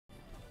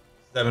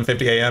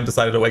7:50 a.m.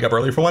 decided to wake up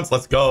early for once.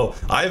 Let's go.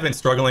 I've been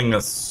struggling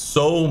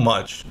so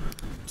much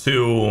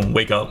to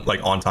wake up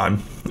like on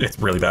time. It's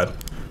really bad.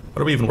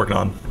 What are we even working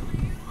on?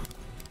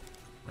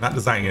 We're not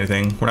designing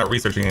anything. We're not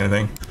researching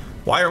anything.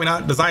 Why are we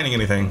not designing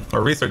anything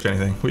or researching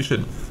anything? We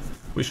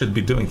should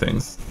be doing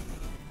things.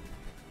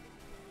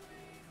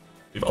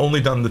 We've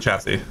only done the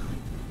chassis.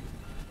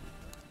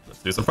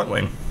 Let's do some front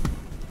wing.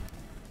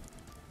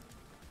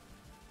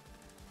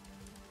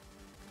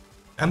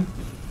 And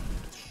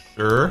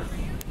sure.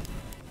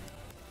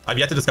 I've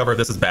yet to discover if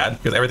this is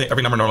bad because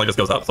every number normally just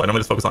goes up, so I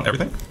normally just focus on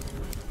everything.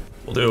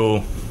 We'll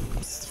do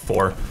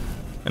 4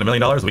 and $1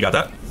 million. We got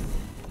that.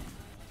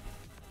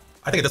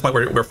 I think at this point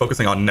we're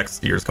focusing on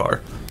next year's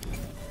car.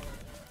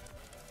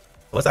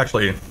 Let's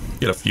actually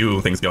get a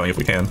few things going if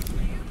we can.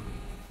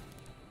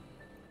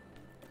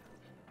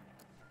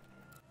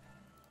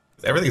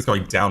 Everything's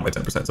going down by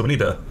 10%, so we need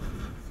to...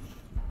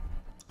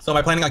 So am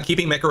I planning on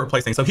keeping Mick or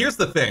replacing? So here's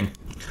the thing.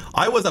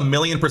 I was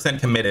 1,000,000%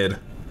 committed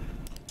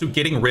to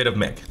getting rid of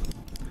Mick.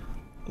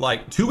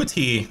 Like, to a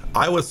T,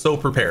 I was so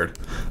prepared.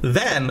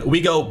 Then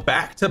we go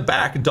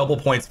back-to-back double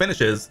points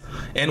finishes,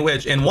 in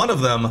which, in one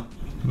of them,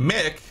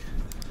 Mick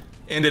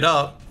ended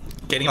up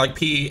getting like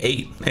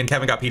P8 and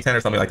Kevin got P10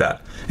 or something like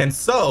that. And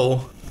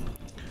so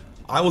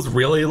I was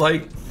really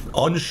like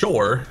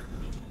unsure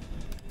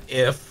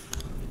if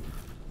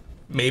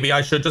maybe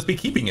I should just be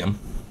keeping him.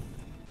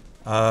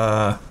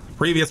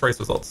 Previous race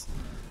results.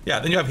 Yeah,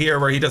 then you have here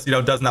where he just,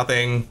 does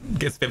nothing,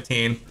 gets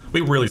 15.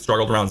 We really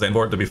struggled around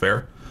Zandvoort, to be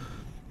fair.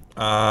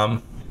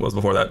 What was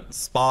before that?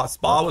 Spa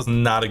was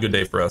not a good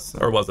day for us,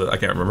 or was it? I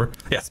can't remember.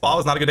 Yeah, Spa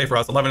was not a good day for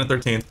us. 11 and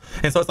 13th,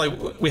 and so it's like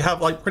we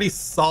have like pretty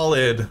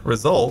solid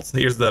results.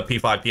 Here's the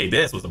P5, P8.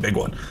 This was a big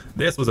one.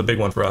 This was a big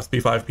one for us.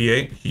 P5,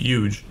 P8,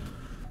 huge.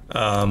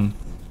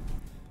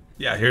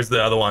 Yeah, here's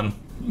the other one.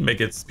 Mick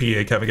gets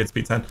P8, Kevin gets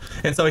P10,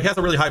 and so he has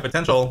a really high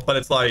potential, but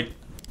it's like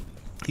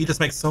he just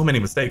makes so many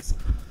mistakes.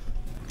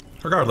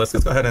 Regardless,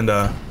 let's go ahead and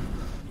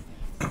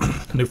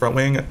new front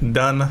wing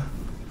done.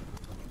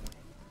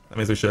 That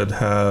means we should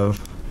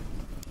have...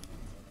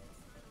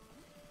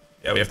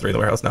 Yeah, we have 3 in the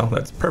warehouse now.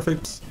 That's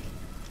perfect.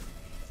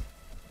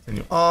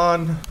 Continue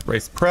on.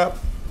 Race prep.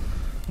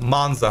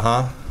 Monza,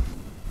 huh?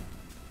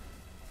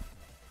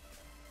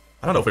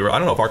 I don't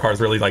know if our car is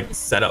really like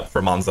set up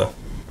for Monza.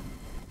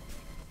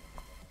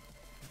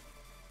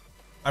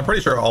 I'm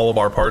pretty sure all of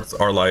our parts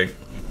are like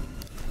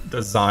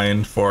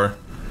designed for...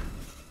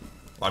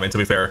 I mean, to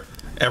be fair,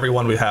 every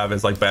one we have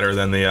is like better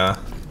than the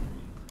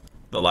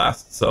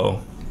last,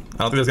 so I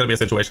don't think there's gonna be a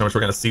situation in which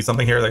we're gonna see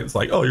something here that's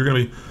like, oh, you're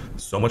gonna be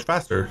so much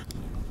faster.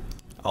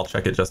 I'll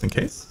check it just in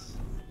case.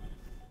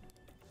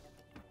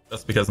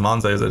 Just because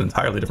Monza is an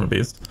entirely different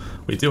beast.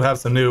 We do have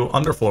some new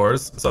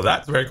underfloors, so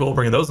that's very cool,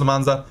 bringing those to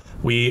Monza.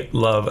 We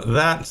love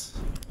that.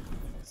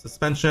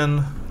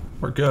 Suspension,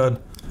 we're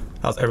good.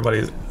 How's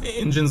everybody's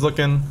engines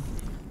looking?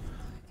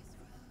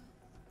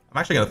 I'm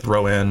actually gonna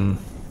throw in...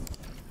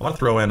 I want to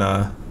throw in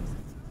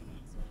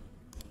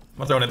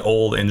an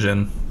old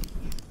engine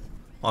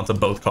onto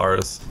both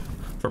cars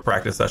for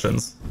practice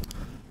sessions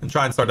and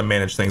try and start to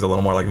manage things a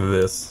little more like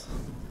this.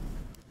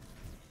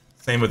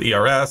 Same with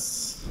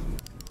ERS,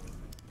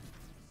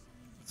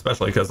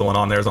 especially because the one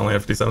on there is only a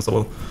 57,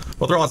 so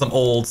we'll throw on some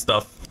old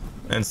stuff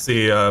and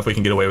see if we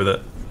can get away with it.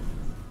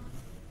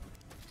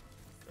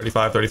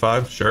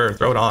 35, sure,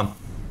 throw it on.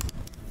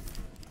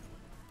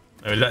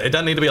 I mean, it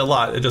doesn't need to be a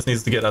lot, it just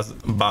needs to get us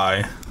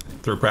by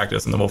through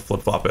practice, and then we'll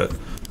flip-flop it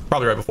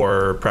probably right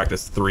before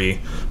practice 3.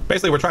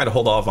 Basically, we're trying to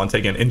hold off on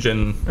taking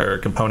engine or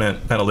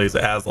component penalties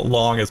as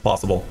long as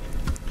possible.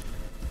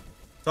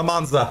 So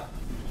Monza.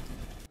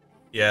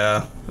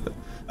 Yeah,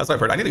 that's what I've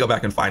heard. I need to go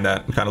back and find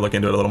that and kind of look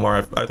into it a little more.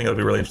 I think it'll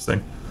be really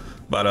interesting.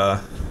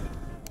 But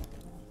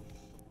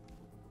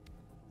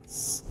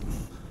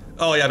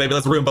oh yeah, baby,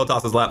 let's ruin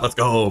Bottas's lap. Let's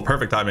go.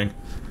 Perfect timing.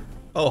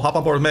 Oh, hop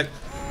on board with Mick.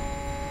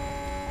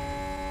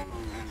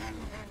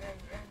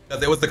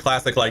 It was the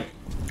classic, like,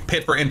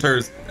 pit for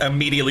inters,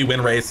 immediately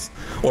win race,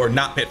 or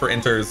not pit for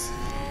inters,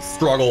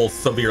 struggle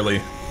severely,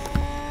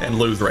 and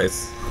lose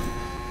race.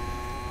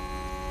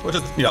 Which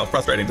is,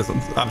 frustrating to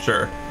some, I'm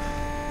sure.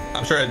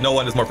 I'm sure no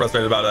one is more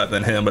frustrated about that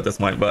than him at this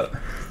point, but...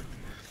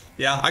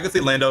 Yeah, I could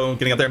see Lando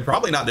getting up there, and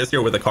probably not this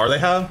year with the car they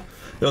have.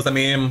 It was a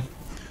meme,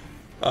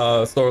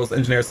 Stroll's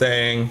engineer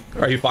saying,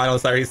 "Are you fine on the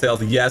side?" He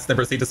says, "Yes," then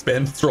proceed to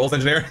spin. Stroll's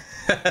engineer.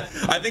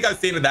 I think I've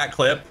seen in that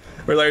clip,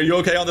 where like, "Are you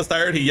okay on this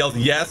tire?" He yells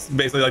yes,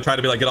 basically like trying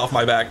to be like, get off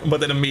my back,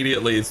 but then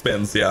immediately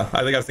spins. Yeah,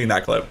 I think I've seen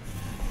that clip,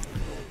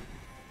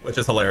 which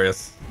is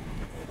hilarious.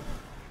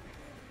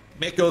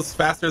 Mick goes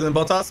faster than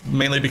Bottas,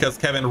 mainly because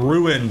Kevin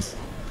ruined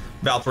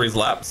Valtteri's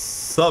lap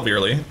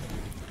severely.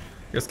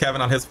 Here's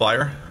Kevin on his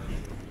flyer.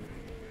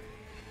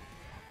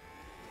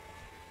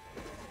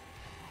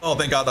 Oh,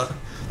 thank God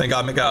Mick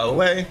got out of the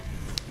way.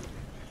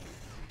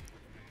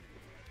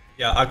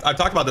 Yeah, I've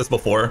talked about this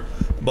before,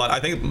 but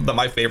I think that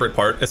my favorite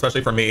part,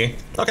 especially for me...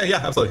 Okay, yeah,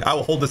 absolutely. I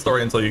will hold this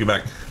story until you get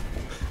back.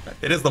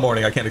 It is the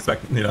morning. I can't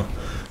expect, can't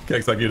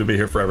expect you to be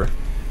here forever.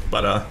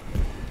 But,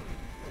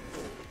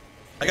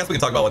 I guess we can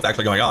talk about what's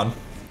actually going on.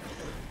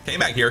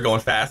 K-Mac here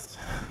going fast.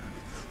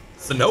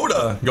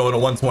 Sonoda going to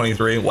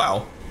 123.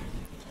 Wow.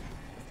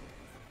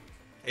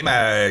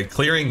 K-Mac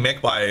clearing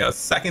Mick by a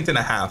second and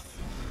a half.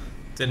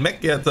 Did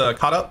Mick get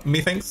caught up,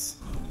 methinks?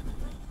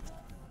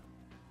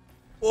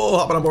 Whoa,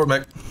 hopping on board,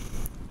 Mick.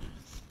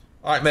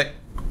 All right, Mick.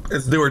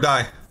 It's do or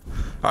die.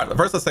 All right,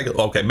 first let's take it.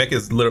 Okay, Mick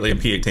is literally in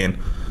P18.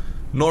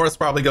 Norris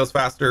probably goes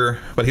faster,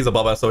 but he's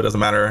above us, so it doesn't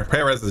matter.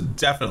 Perez is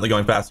definitely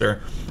going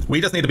faster. We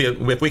just need to be,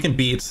 if we can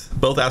beat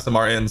both Aston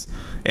Martins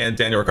and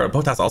Daniel Ricciardo,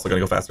 both that's also going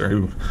to go faster. We're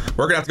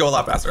going to have to go a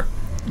lot faster.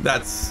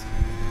 That's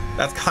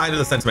kind of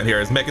the sentiment here,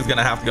 is Mick is going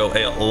to have to go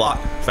a lot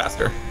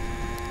faster.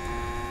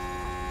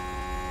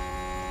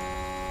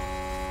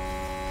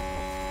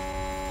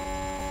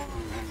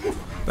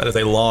 That is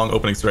a long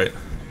opening straight.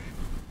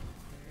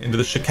 Into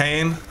the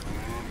chicane.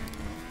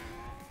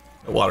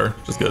 No water,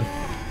 just good.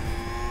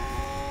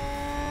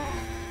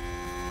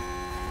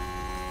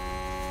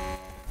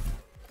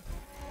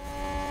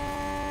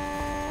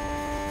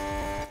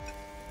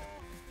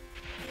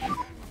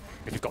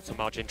 If you've got some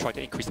margin, try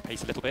to increase the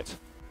pace a little bit.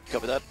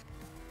 Cover that.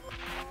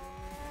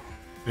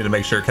 Need to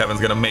make sure Kevin's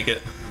gonna make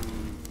it.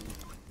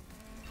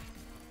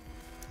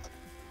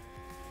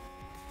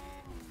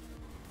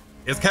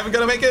 Is Kevin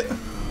gonna make it?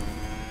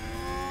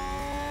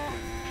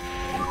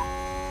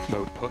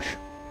 Mode push.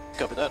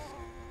 Cover that.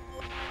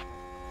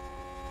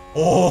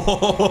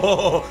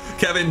 Oh,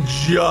 Kevin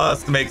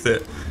just makes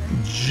it.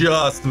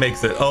 Just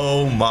makes it.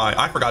 Oh my.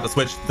 I forgot to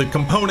switch the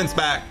components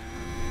back.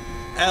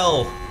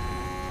 L.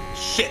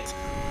 Shit.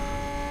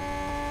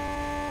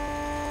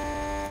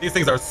 These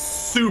things are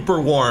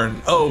super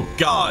worn. Oh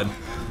god.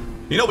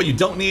 You know what you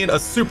don't need? A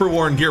super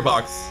worn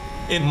gearbox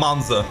in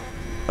Monza.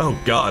 Oh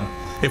god.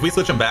 If we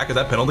switch them back, is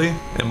that penalty?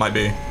 It might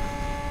be.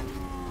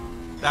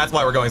 That's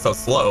why we're going so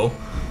slow.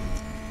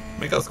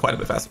 Make us quite a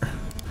bit faster.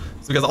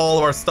 It's because all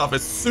of our stuff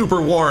is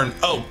super worn.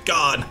 Oh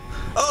god.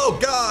 Oh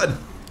god.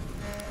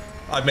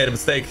 I've made a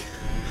mistake.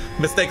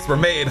 Mistakes were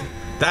made.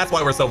 That's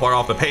why we're so far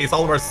off the pace.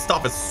 All of our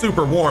stuff is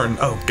super worn.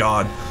 Oh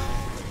god.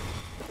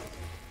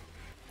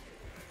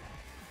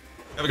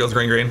 There goes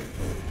green.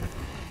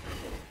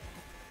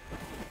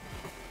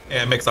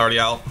 And Mick's already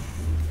out.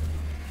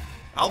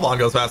 Albon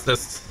goes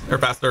fastest, or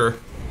faster.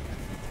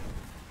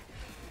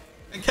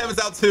 And Kevin's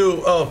out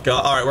too. Oh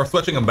god. All right, we're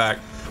switching them back.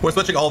 We're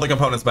switching all the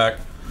components back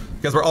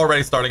because we're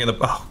already starting in the.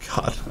 Oh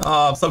god.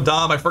 Oh, I'm so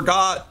dumb. I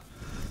forgot.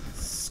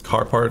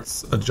 Car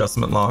parts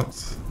adjustment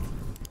locked.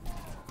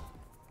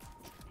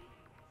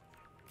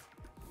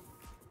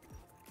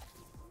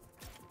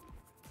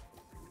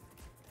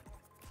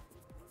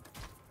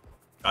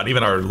 God,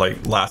 even our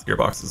like last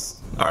gearboxes.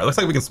 All right, looks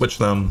like we can switch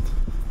them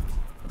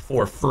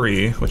for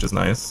free, which is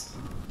nice.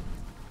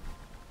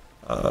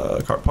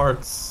 Car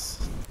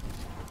parts.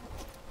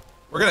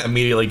 We're gonna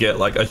immediately get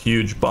like a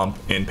huge bump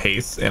in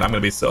pace, and I'm gonna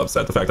be so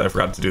upset the fact that I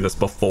forgot to do this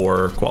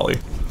before quali.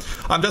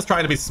 I'm just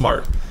trying to be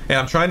smart, and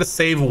I'm trying to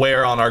save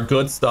wear on our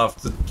good stuff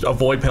to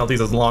avoid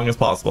penalties as long as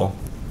possible.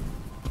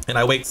 And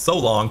I wait so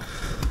long.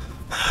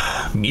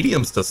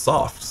 Mediums to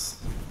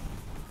softs.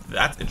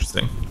 That's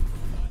interesting.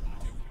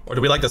 Or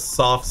do we like the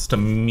softs to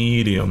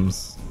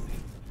mediums?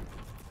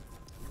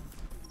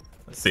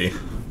 Let's see.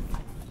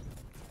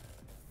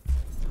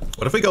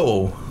 What if we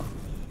go...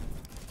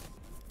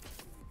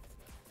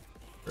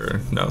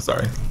 Or, no,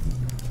 sorry.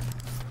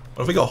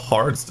 What if we go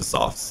hards to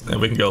softs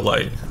and we can go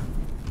light?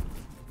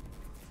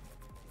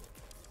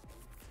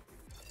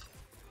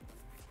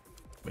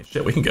 I mean,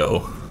 shit, we can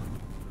go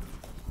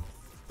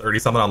 30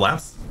 something on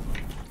laps.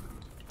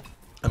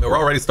 I mean, we're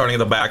already starting at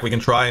the back. We can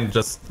try and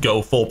just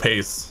go full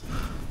pace.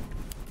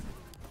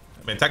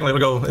 I mean,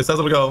 technically, it says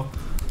it would go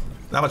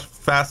that much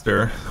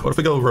faster. What if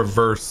we go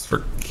reverse for...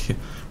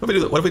 What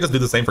if we just do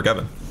the same for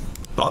Kevin?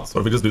 Thoughts?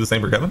 What if we just do the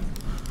same for Kevin?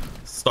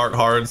 Start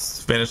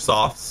hards, finish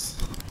softs.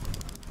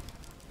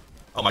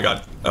 Oh my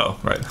god. Oh,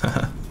 right.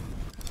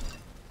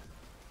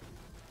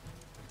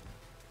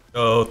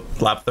 Go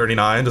lap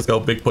 39, just go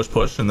big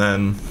push, and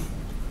then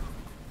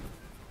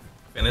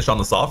finish on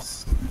the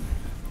softs.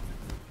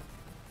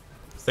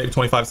 Save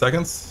 25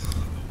 seconds.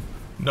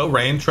 No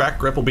rain. Track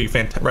grip will be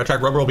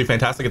track rubber will be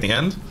fantastic at the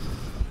end.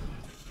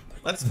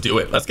 Let's do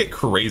it. Let's get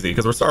crazy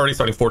because we're already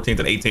starting 14th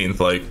and 18th.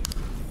 Like,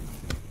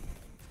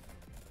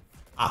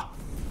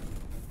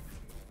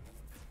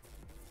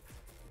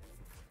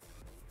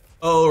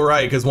 oh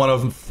right, because one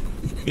of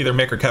either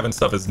Mick or Kevin's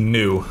stuff is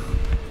new,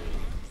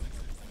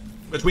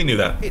 which we knew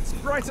that. It's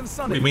bright and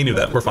sunny. We knew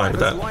that. We're fine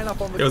with that.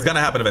 It was gonna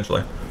happen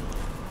eventually.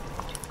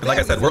 And like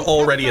I said, we're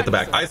already at the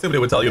back. I assumed it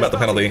would tell you about the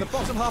penalty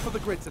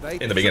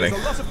in the beginning.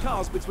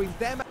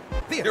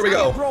 Here we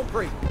go.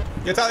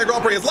 The Italian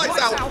Grand Prix is lights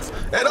out,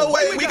 and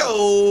away we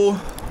go.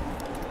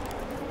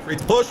 Free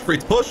to push, free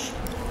to push.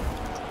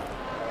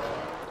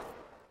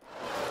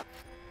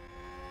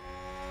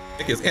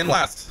 Mick is in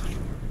last.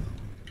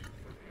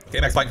 Okay,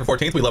 next fight for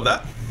 14th. We love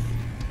that.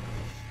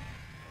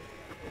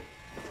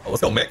 Oh, let's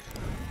go, Mick.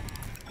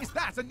 Is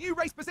that a new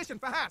race position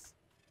for Haas?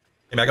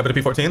 Hey, back up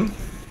into P14.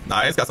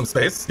 Nice, got some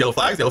space. Yellow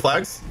flags, yellow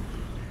flags.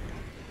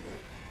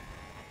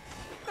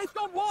 They've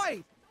gone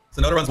wide.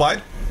 Sonoda runs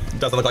wide.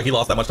 Doesn't look like he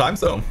lost that much time,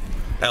 so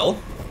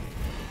L.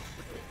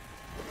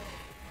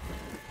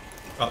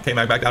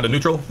 K-Mag back down to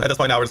neutral. At this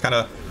point now we're just kind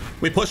of,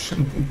 we push,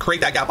 create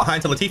that gap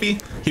behind to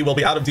Latifi. He will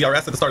be out of DRS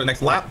at the start of the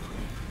next lap.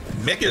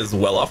 Mick is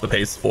well off the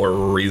pace for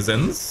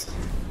reasons.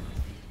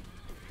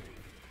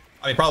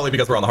 I mean, probably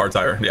because we're on the hard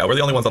tire. Yeah, we're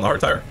the only ones on the hard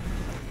tire.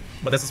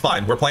 But this is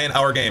fine. We're playing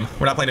our game.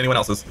 We're not playing anyone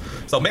else's.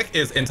 So Mick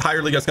is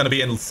entirely just going to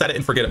be in set it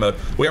and forget it mode.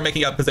 We are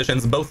making up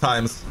positions both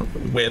times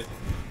with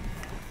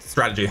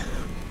strategy.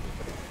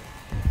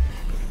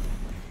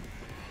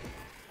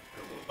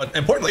 But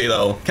importantly,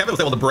 though, Kevin was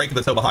able to break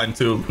the toe behind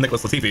to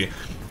Nicholas Latifi.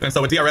 And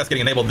so with DRS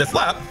getting enabled this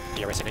lap,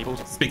 DRS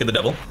enabled. Speak of the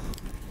devil.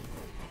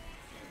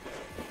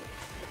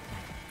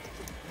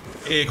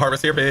 Big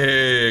harvest here,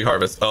 big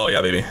harvest. Oh, yeah,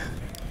 baby.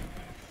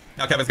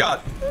 Now Kevin's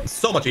got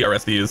so much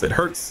ERS to use, it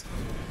hurts.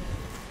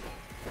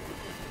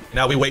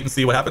 Now we wait and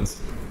see what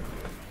happens.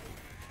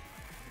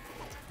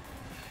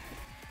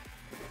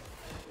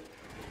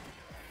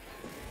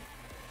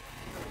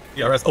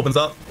 ERS opens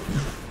up.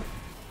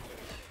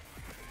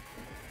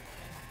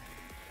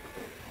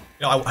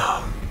 You know,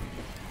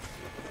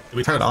 do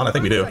we turn it on? I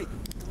think we do. Turn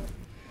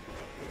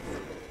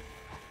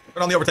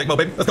on the overtake mode,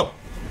 baby. Let's go.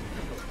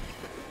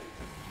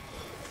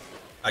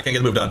 I can't get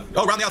the move done.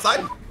 Oh, around the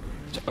outside?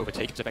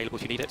 Overtake is available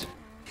if you need it.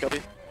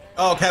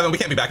 Oh, Kevin, we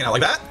can't be backing out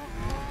like that.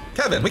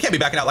 Kevin, we can't be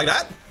backing out like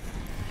that.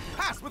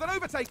 Haas with an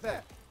overtake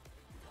there.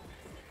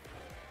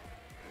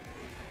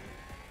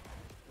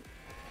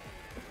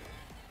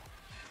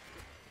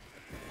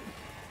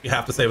 You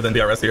have to stay within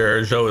DRS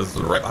here. Joe is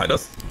right behind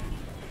us.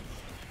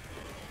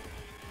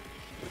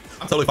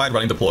 I'm totally fine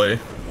running deploy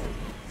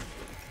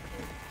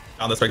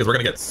down this straight because we're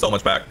going to get so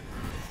much back.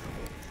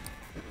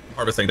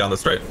 Harvesting down this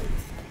straight.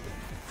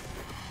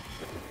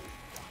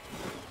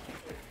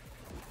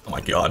 Oh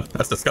my god,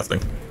 that's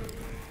disgusting.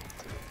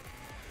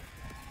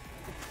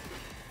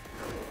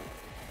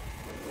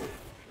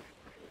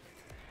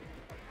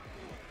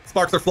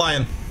 Sparks are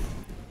flying.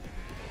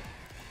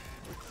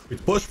 Free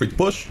to push, free to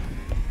push.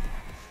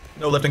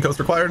 No lifting coast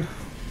required.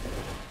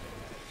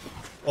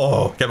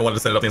 Oh, Kevin wanted to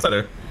set it up the inside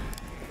there.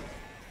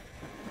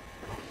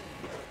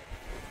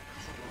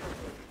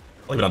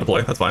 I'll leave it on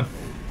deploy, that's fine.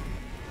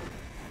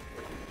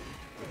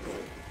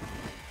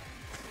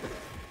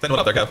 Send one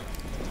up there, Kev.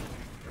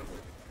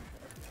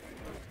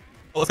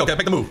 Oh, let's go, Kev,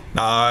 make the move.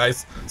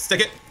 Nice.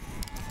 Stick it.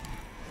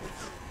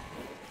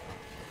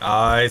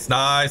 Nice,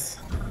 nice.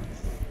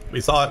 We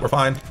saw it, we're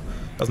fine.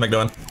 How's Mick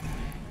doing?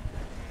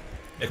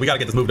 Mick, we gotta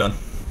get this move done.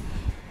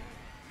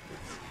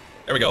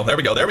 There we go, there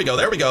we go, there we go,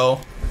 there we go.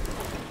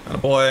 And a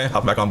boy,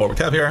 hopping back on board with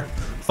Kev here.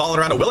 Falling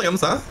around to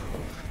Williams, huh?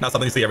 Not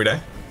something you see every day.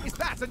 Is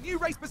that a new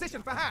race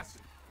position for Haas?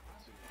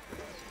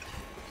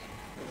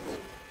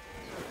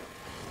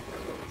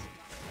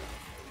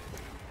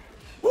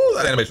 Woo,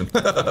 that animation.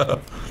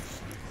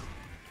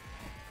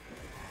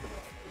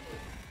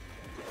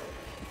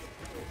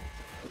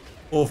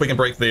 Oh, if we can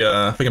break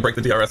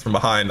the DRS from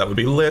behind, that would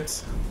be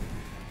lit.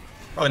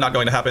 Probably not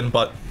going to happen,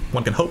 but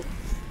one can hope.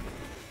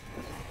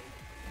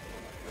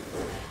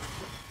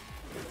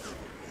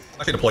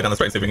 Actually deploy down this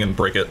right, see if we can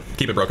break it,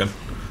 keep it broken.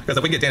 Because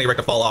if we can get Danny Rick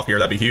to fall off here,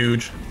 that'd be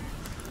huge.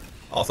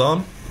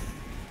 Awesome.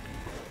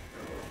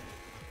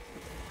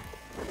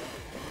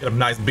 Get a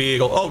nice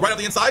big, oh, right on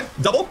the inside,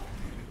 double.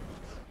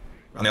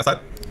 On the outside.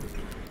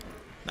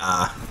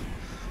 Nah, a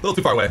little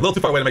too far away,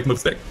 to make the move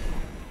stick.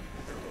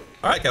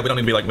 All right, Kev, we don't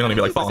need to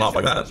be like falling off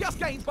like that. Just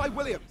gained by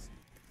Williams.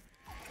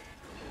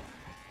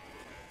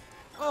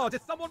 Oh,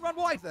 did someone run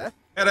wide there?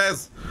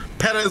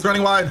 Perez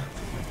running wide.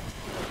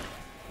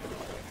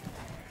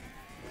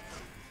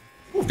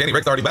 Ooh, Danny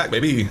Rick's already back,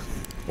 baby.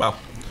 Wow.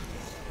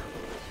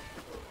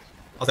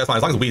 I'll say that's fine.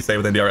 As long as we stay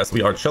within DRS,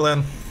 we are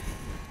chilling.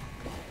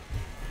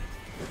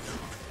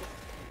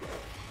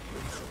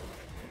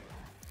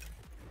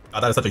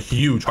 Oh, that is such a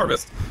huge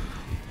harvest.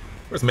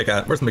 Where's Mick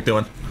at? Where's Mick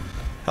doing?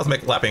 How's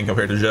Mick lapping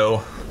compared to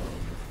Joe?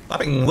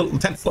 Lapping a little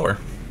tenth slower,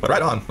 but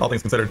right on, all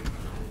things considered.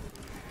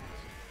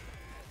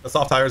 The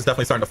soft tire is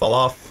definitely starting to fall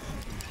off.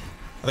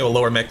 I think we'll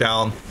lower Mick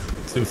down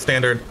to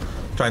standard.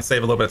 Try and save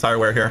a little bit of tire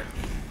wear here.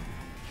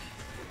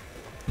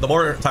 The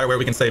more tire wear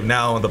we can save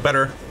now, the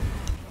better.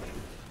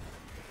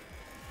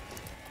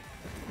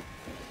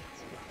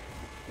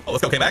 Oh,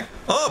 let's go, K-Mag.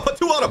 Oh, put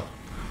two on him.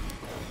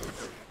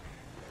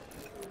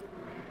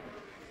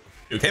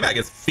 Dude, K-Mag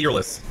is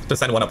fearless to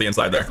send one up the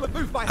inside there.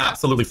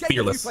 Absolutely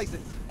fearless.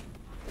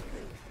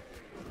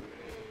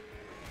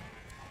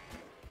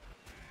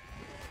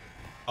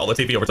 Oh,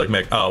 Latifi overtook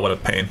Mick. Oh, what a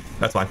pain.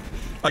 That's fine.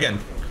 Again,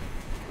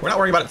 we're not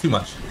worrying about it too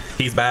much.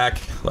 He's back.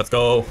 Let's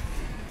go.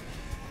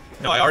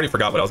 No, I already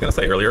forgot what I was going to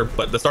say earlier,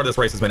 but the start of this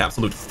race has been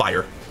absolute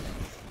fire.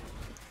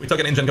 We took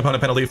an engine component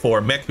penalty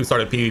for Mick, who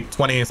started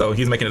P20, so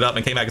he's making it up,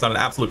 and K-Mag is on an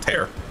absolute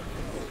tear.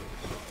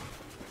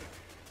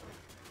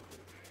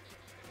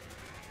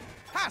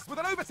 Haas with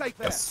an overtake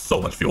there. That's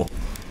so much fuel.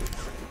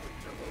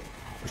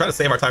 We're trying to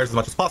save our tires as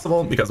much as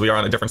possible because we are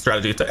on a different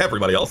strategy to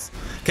everybody else.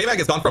 K-Mag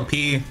has gone from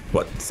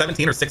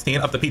P17 or 16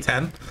 up to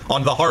P10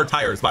 on the hard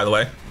tires, by the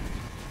way.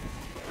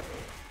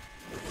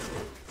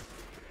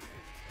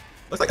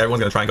 Looks like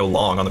everyone's gonna try and go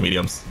long on the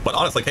mediums. But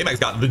honestly, K-Mag's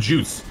got the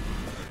juice.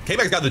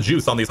 K-Mag's got the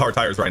juice on these hard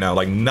tires right now.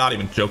 Like, not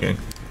even joking.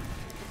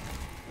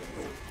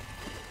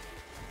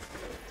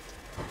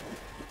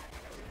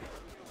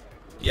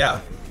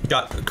 Yeah,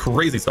 got a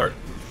crazy start.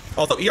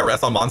 Also,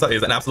 ERS on Monza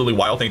is an absolutely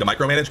wild thing to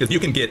micromanage because you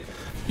can get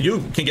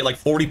like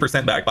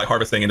 40% back by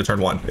harvesting into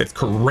turn 1. It's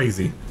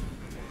crazy.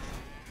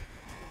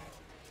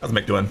 How's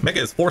Mick doing? Mick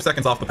is 4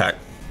 seconds off the pack,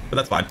 but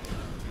that's fine.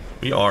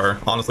 We are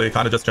honestly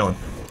kind of just chilling.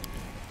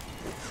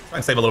 Try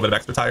and save a little bit of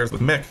extra tires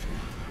with Mick.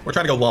 We're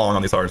trying to go long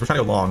on these hards. We're trying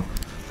to go long.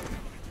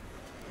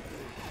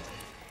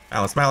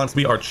 Balance.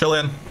 We are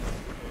chilling.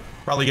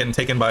 Probably getting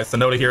taken by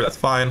Sonoda here. That's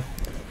fine.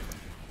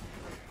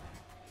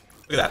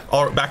 Look at that.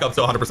 All back up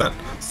to 100%.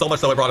 So much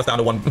so it brought us down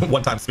to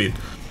one time speed.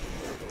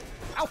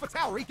 Alpha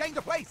Tower regained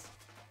a place.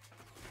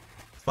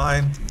 It's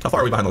fine. How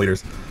far are we behind the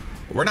leaders?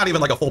 We're not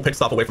even like a full pit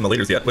stop away from the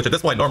leaders yet, which at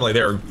this point normally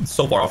they're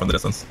so far off in the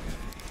distance.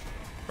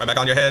 Right back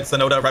on your head,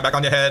 Sonoda. Right back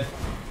on your head.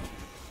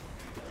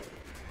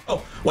 Oh,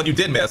 what you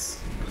did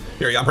miss.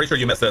 Here, I'm pretty sure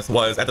you missed this.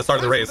 Was at the start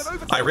of the race.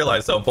 I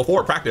realized so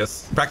before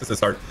practices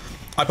start.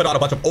 I put on a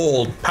bunch of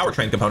old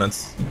powertrain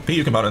components,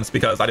 PU components,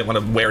 because I didn't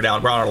want to wear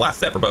down. We're on our last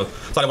set for both,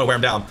 so I didn't want to wear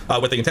them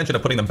down with the intention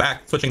of putting them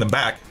back, switching them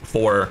back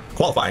for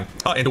qualifying,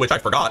 into which I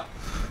forgot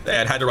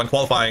and had to run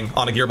qualifying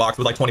on a gearbox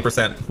with like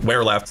 20%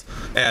 wear left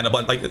and a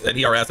bunch like an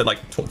ERS at like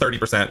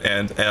 30%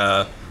 and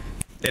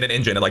in an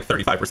engine at like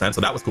 35%.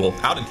 So that was cool.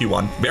 Out in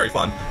Q1, very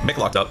fun. Mick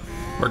locked up.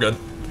 We're good.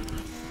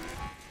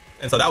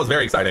 And so that was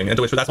very exciting.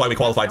 Into which that's why we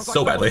qualified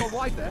so badly.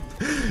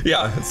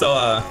 Yeah.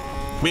 So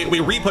we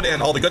re-put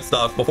in all the good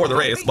stuff before the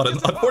race, but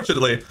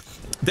unfortunately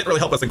didn't really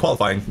help us in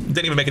qualifying.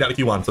 Didn't even make it out of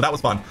Q1, so that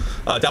was fun.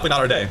 Definitely not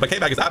our day. But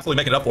K-Mag is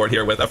absolutely making it up for it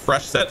here with a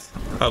fresh set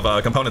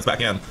of components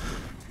back in.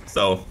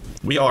 So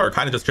we are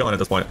kind of just chilling at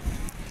this point.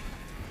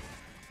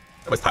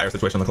 What does tire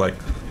situation look like?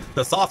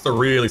 The softs are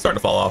really starting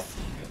to fall off.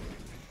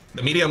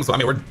 The mediums, I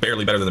mean, we're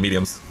barely better than the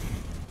mediums.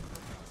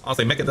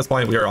 Honestly, Mick at this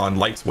point, we are on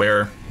lights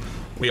where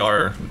we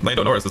are.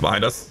 Lando Norris is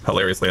behind us,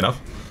 hilariously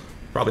enough.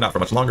 Probably not for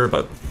much longer,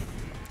 but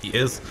he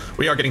is.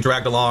 We are getting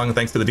dragged along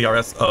thanks to the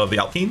DRS of the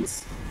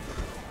Alpines.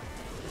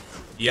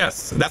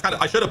 Yes, that's kind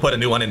of. I should have put a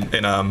new one in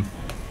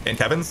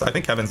Kevin's. I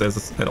think Kevin's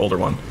is an older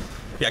one.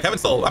 Yeah,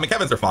 Kevin's still. I mean,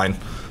 Kevin's are fine.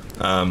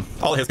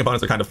 All of his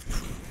components are kind of.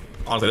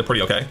 Honestly, they're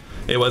pretty okay.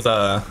 It was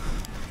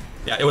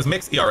yeah, it was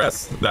Mick's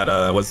ERS that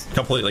was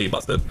completely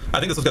busted. I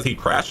think this was because he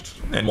crashed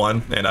and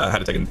won, and I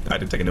had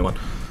to take a new one.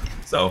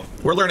 So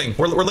we're learning.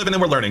 We're living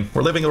and we're learning.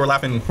 We're living and we're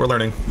laughing. We're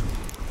learning.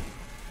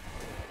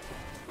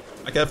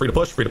 Okay, free to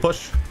push. Free to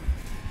push.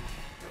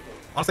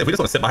 Honestly, if we just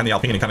want to sit behind the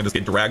Alpine and kind of just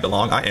get dragged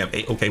along, I am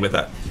okay with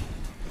that.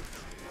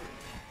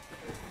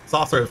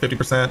 Softs are at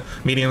 50%,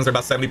 mediums are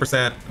about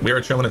 70%. We are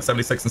chilling at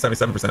 76 and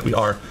 77%. We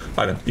are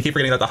vibing. You keep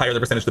forgetting that the higher the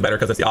percentage, the better,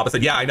 because it's the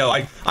opposite. Yeah, I know.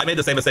 I made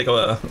the same mistake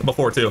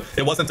before too.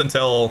 It wasn't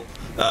until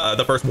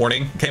the first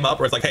warning came up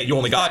where it's like, hey, you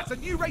only got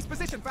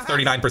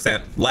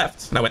 39%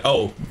 left, and I went,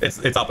 oh,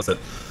 it's opposite.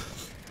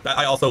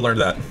 I also learned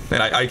that,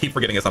 and I keep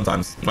forgetting it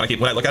sometimes. When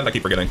I look at it, I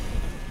keep forgetting.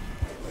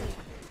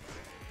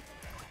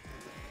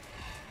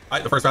 All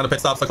right, the first round of pit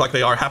stops look like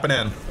they are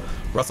happening.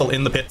 Russell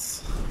in the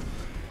pits.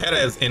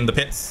 Perez in the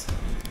pits.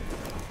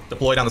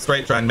 Deploy down the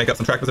straight, try and make up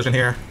some track position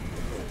here.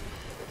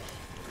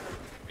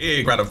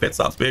 Big round of pit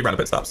stops, big round of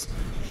pit stops.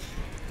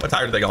 What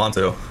tire did they go on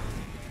to?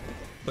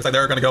 Looks like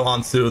they're going to go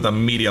on to the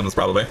mediums,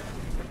 probably.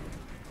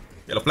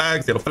 Yellow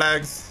flags, yellow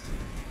flags.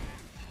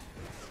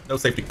 No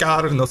safety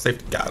car, no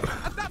safety car.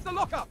 And that's the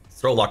lockup.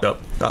 Stroll locked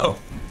up. Uh-oh.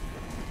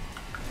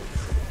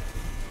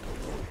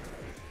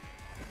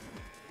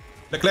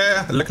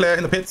 Leclerc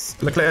in the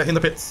pits. Leclerc in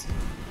the pits.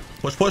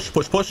 Push, push,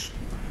 push, push.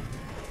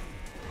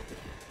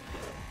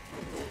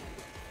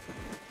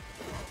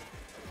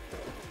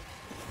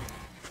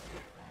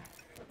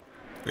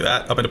 Look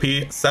at that. Up into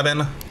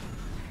P7.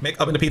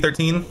 Make up into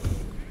P13.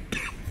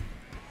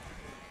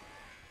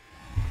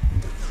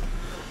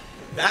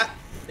 That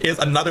is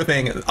another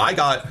thing. I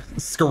got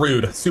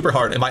screwed super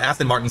hard in my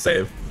Aston Martin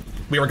save.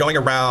 We were going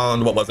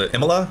around, what was it?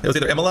 Imola? It was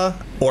either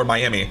Imola or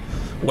Miami,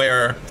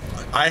 where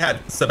I had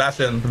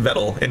Sebastian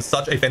Vettel in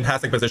such a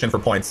fantastic position for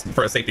points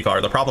for a safety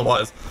car. The problem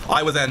was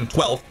I was in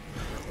 12th,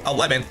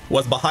 11th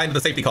was behind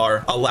the safety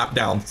car a lap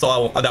down.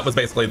 So that was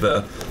basically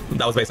the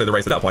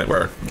race at that point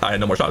where I had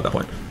no more shot at that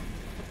point.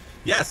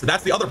 Yes,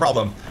 that's the other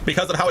problem.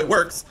 Because of how it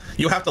works,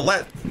 you have to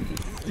let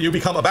you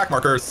become a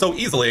backmarker so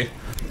easily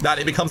that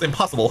it becomes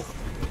impossible.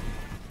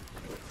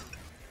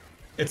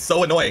 It's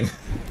so annoying.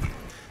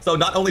 So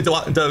not only do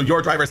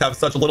your drivers have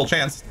such a little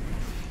chance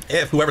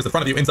if whoever's in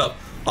front of you ends up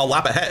a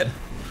lap ahead,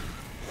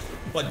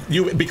 but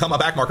you become a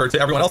backmarker to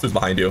everyone else who's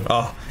behind you.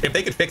 If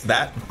they could fix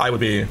that, I would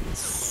be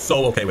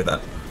so okay with that.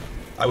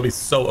 I would be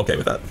so okay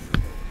with that.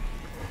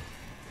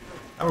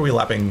 How are we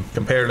lapping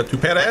compared to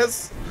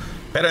Perez?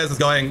 Perez is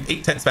going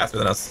 8/10 faster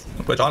than us,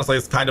 which honestly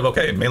is kind of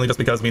okay, mainly just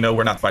because we know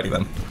we're not fighting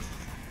them.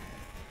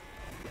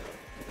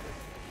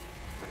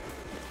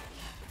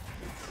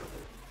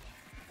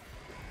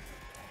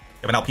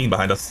 We have an Alpine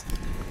behind us.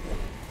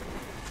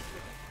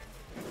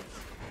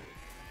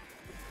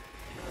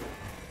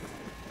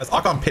 Has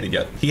Ocon pitted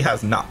yet? He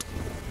has not.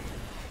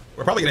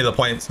 We're probably getting to the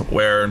point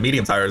where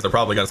medium tires are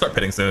probably going to start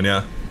pitting soon,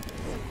 yeah.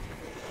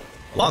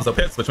 Alonso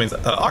pits, which means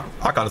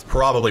Ocon is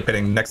probably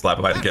pitting next lap,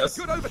 if I had to guess.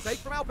 Good overtake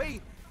from Alpine.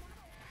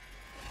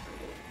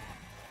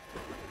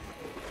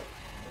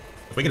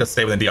 If we can just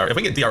stay within DR, if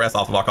we get DRS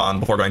off of Ocon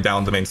before going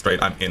down the main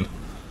straight, I'm in.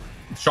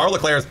 Charles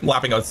Leclerc is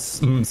lapping a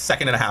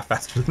second and a half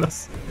faster than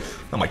us.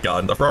 Oh my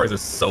god, the Ferraris are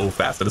so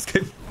fast in this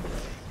game.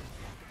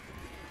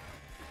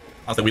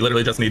 Honestly, we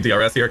literally just need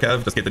DRS here,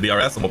 Kev. Just get the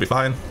DRS and we'll be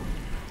fine.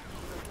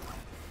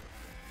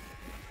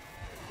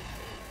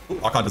 Ooh,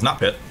 Ocon does not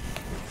pit.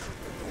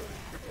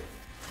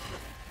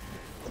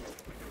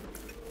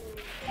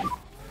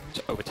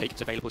 Overtake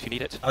is available if you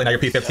need it. Now you're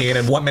P15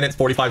 and 1 minute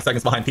 45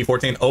 seconds behind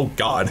P14. Oh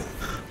god.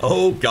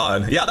 Oh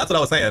god. Yeah, that's what I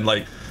was saying.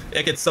 Like,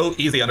 it gets so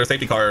easy under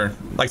safety car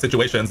like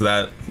situations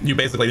that you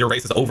basically, your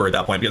race is over at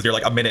that point because you're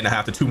like a minute and a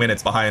half to 2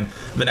 minutes behind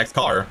the next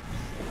car.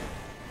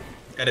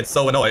 And it's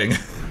so annoying.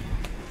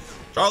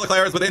 Charles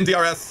Leclerc is within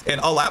DRS in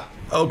a lap.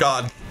 Oh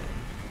god.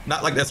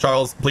 Not like this,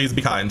 Charles. Please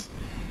be kind.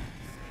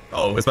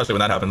 Oh, especially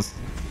when that happens.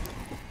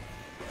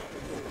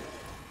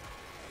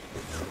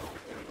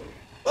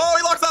 Oh,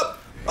 he locks up!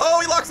 Oh,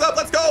 he locks up!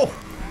 Let's go!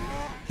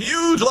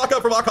 Huge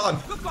lockup from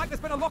Ocon. Looks like there's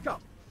been a lockup.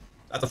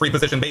 That's a free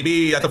position,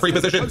 baby. That's a free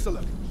position.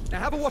 Look. Now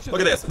have a watch. Look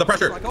at this. The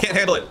pressure. Can't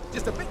handle it.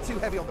 Just a bit too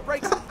heavy on the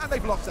brakes, and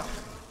they've locked up.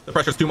 The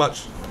pressure's too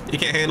much. He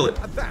can't handle it.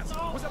 And that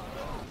was a...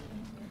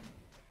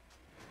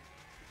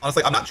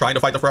 Honestly, I'm not trying to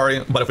fight the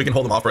Ferrari, but if we can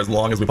hold them off for as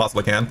long as we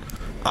possibly can,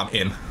 I'm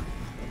in.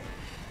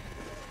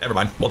 Never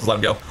mind. We'll just let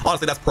him go.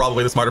 Honestly, that's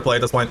probably the smarter play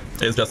at this point,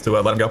 is just to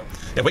let him go.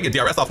 If we get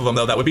DRS off of him,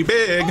 though, that would be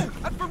big. Oh,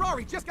 and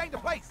Ferrari just gained a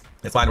place.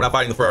 It's fine. We're not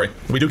fighting the Ferrari.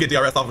 We do get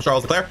DRS off of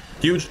Charles Leclerc.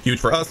 Huge. Huge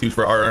for us. Huge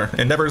for our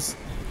endeavors.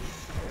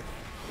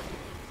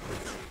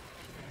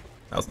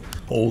 That was,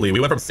 holy, we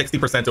went from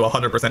 60% to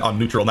 100% on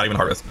neutral, not even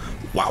hardest.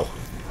 Wow.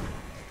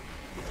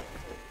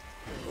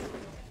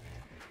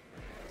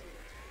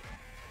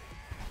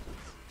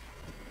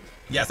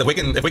 Yes, if we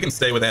can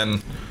stay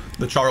within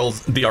the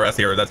Charles DRS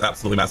here, that's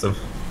absolutely massive.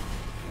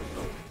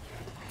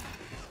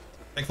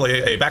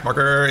 Thankfully, a back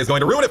marker is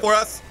going to ruin it for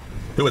us.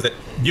 Who is it?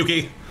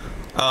 Yuki.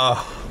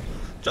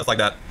 Just like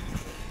that.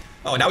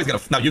 Oh, now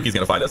Yuki's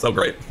gonna find us. Oh,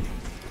 great.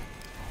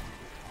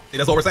 See,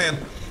 that's what we're saying.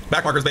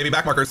 Back markers, baby,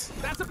 back markers.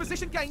 That's a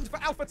position gained for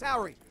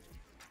AlphaTauri.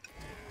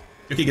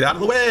 Yuki, get out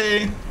of the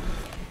way.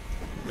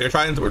 We're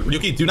trying to...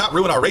 Yuki, do not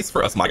ruin our race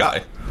for us, my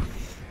guy.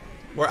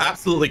 We're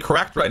absolutely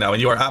correct right now,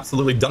 and you are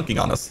absolutely dunking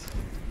on us.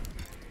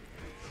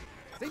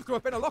 Seems to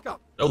have been a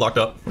lockup. No locked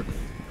up.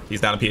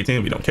 He's down to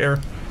P18. We don't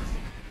care.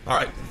 All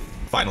right.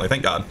 Finally,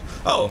 thank God.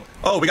 Oh,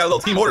 we got a little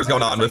team orders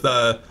going on with...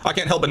 I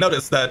can't help but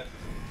notice that...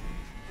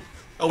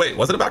 Oh, wait.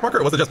 Was it a back marker,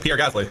 or was it just Pierre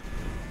Gasly?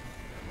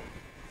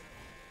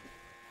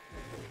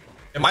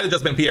 It might have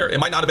just been Pierre. It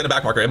might not have been a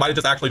back marker. It might have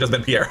just actually just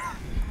been Pierre.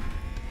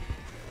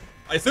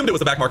 I assumed it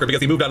was a back marker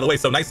because he moved out of the way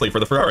so nicely for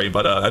the Ferrari,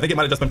 but I think it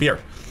might have just been Pierre.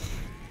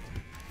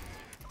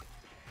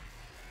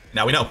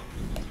 Now we know.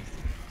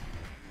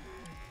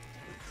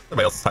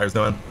 Everybody else's tires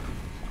doing.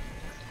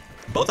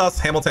 Bottas,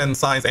 Hamilton,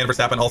 Sainz, and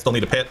Verstappen all still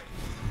need to pit.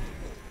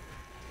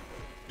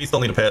 We still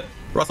need to pit.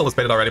 Russell was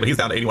pitted already, but he's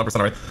down to 81%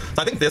 already.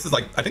 So I think this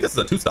is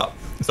a two-stop.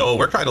 So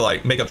we're trying to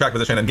like make up track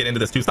position and get into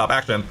this two-stop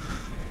action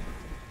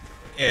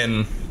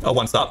in a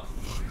one-stop.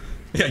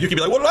 Yeah, you could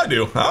be like, what did I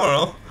do? I don't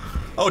know.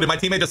 Oh, did my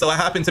teammate just so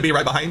happen to be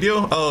right behind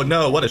you? Oh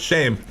no, what a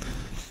shame.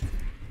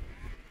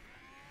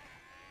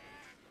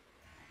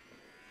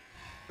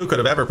 Who could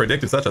have ever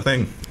predicted such a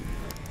thing?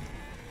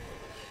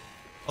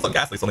 Also,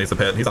 Gasly still needs to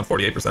pit. He's on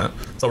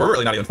 48%. So we're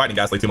really not even fighting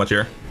Gasly too much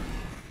here.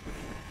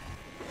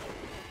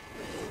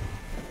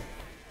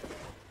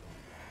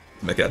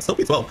 Mick at still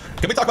P12.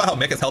 Can we talk about how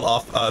Mick has held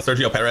off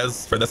Sergio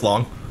Perez for this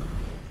long?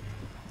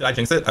 Did I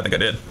jinx it? I think I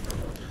did.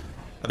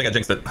 I think I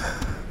jinxed it.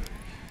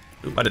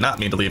 Oop, I did not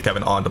mean to leave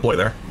Kevin on deploy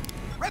there.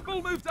 Red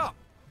Bull moved up.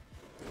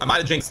 I might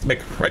have jinxed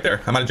Mick right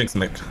there. I might have jinxed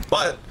Mick.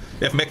 But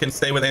if Mick can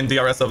stay within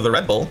DRS of the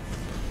Red Bull,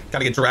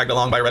 kind of get dragged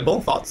along by Red Bull.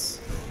 Thoughts?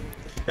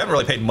 We haven't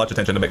really paid much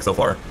attention to Mick so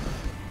far.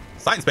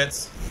 Sainz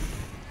pits.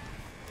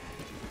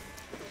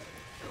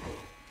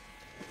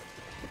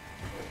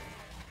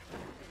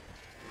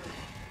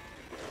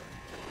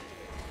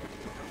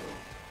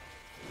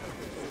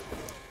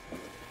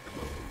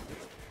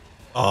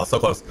 Oh, so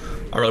close.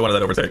 I really wanted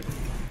that overtake.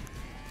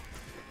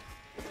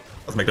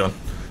 What's Mick doing?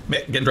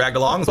 Mick getting dragged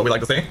along is what we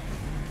like to see.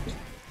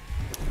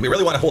 We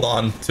really want to hold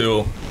on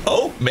to...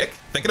 Oh, Mick,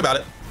 thinking about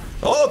it.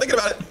 Oh, thinking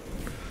about it.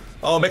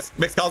 Oh,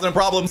 Mick's causing him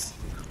problems.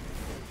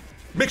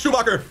 Mick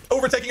Schumacher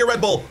overtaking a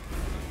Red Bull.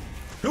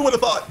 Who would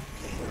have thought?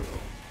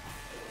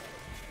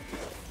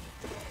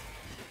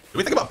 Do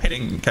we think about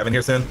pitting Kevin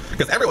here soon?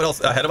 Because everyone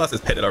else ahead of us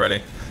is pitted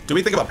already. Do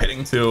we think about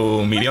pitting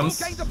to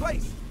mediums?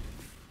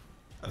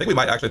 I think we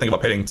might actually think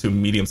about pitting to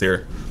mediums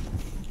here.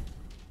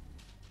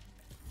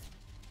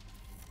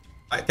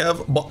 Alright,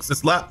 Kev, box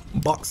this lap.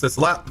 Box this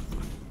lap.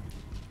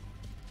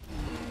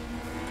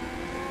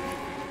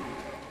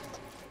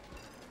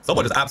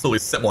 Someone just absolutely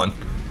sent one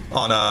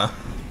on how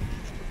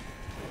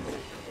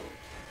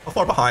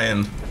far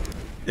behind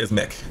is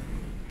Mick?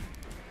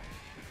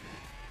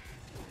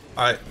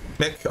 Alright,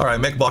 Mick. All right,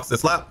 Mick, box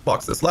this lap.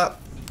 Box this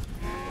lap.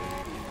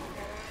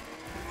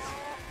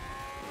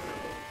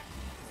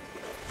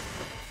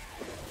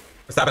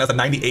 Verstappen has a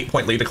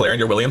 98-point lead to clear in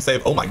your Williams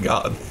save. Oh my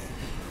god.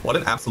 What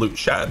an absolute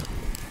Chad.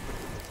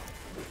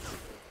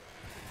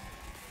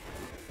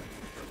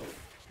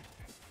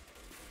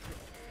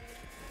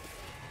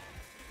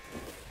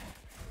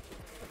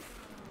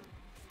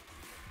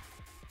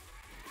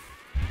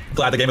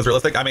 Glad the game is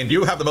realistic. I mean,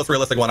 you have the most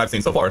realistic one I've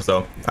seen so far,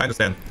 so I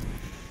understand.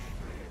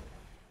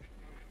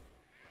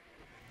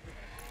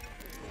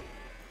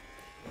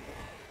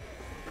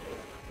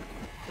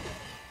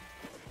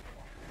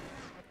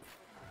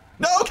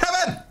 No,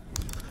 Kevin!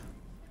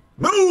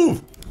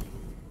 Move!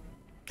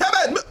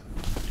 Kevin!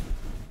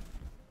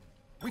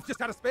 We've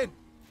just had a spin.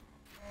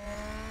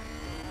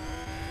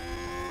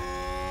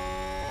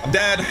 I'm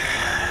dead.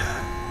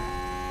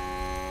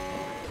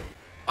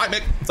 All right,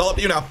 Mick, it's all up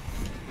to you now.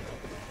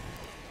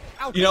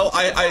 You know,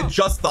 I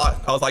just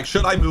thought, I was like,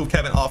 should I move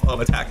Kevin off of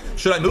attack?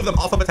 Should I move them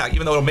off of attack,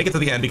 even though it'll make it to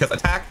the end? Because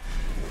attack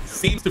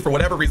seems to, for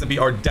whatever reason, be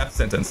our death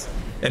sentence.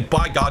 And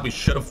by God, we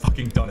should have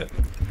fucking done it.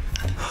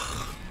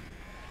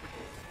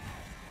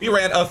 We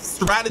ran a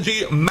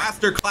strategy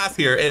masterclass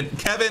here, and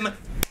Kevin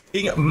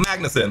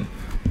Magnussen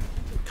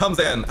comes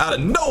in out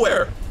of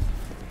nowhere.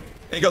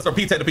 And he goes from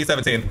P10 to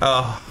P17.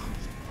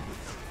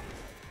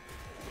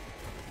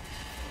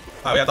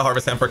 We have to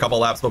harvest him for a couple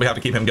laps, but we have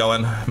to keep him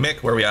going.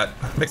 Mick, where are we at?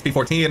 Mick's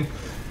P14.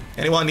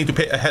 Anyone need to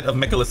pay ahead of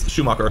Nicholas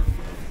Schumacher?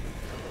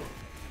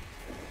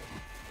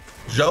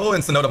 Joe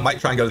and Sonoda might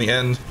try and go to the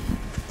end.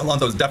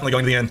 Alonso is definitely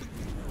going to the end.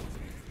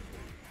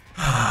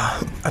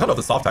 I don't know if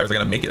the soft tires are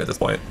going to make it at this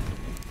point.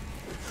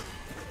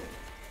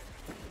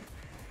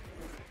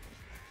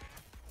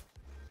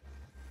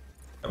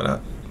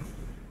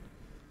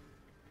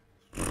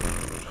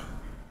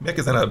 Mick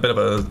is in a bit of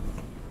a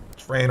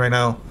train right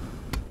now.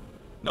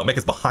 No, Mick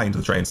is behind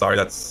the train. Sorry,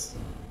 that's...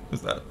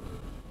 Who's that?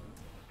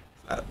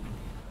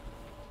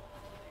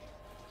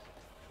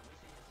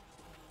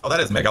 Oh, that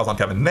is Mick. I was on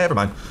Kevin. Never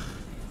mind.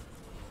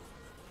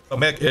 So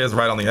Mick is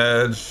right on the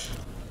edge.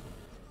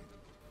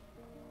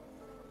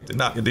 He did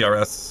not get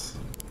DRS.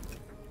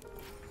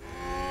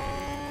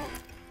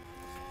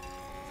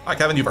 Alright,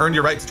 Kevin, you've earned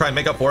your right to try and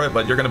make up for it,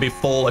 but you're going to be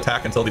full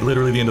attack until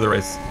literally the end of the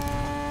race.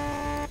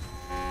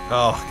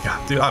 Oh,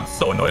 God, dude, I'm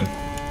so annoyed.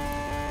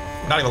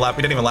 Not even lap.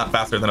 We didn't even lap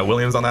faster than a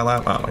Williams on that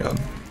lap. Oh, my God.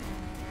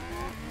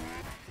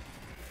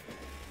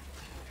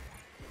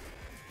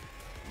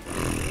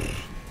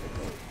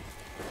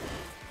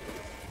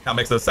 Now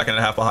makes a second and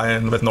a half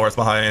behind with Norris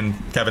behind.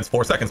 Kevin's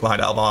 4 seconds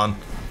behind Albon.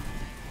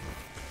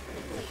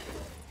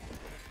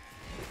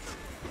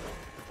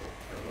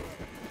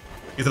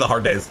 These are the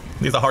hard days.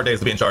 These are the hard days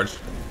to be in charge.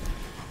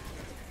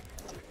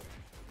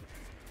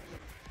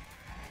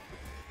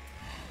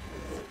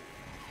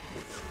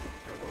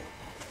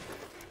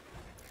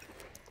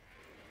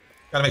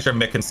 Gotta make sure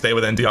Mick can stay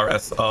within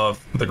DRS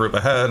of the group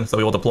ahead, so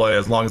we will deploy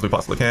as long as we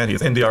possibly can.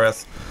 He's in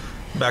DRS.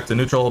 Back to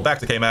neutral, back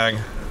to K-Mag.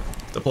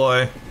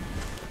 Deploy.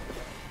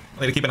 I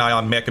need to keep an eye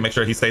on Mick and make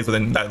sure he stays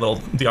within that little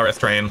DRS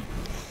train.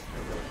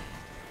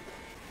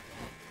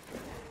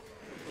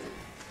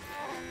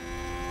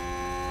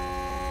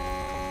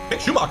 Mick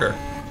Schumacher.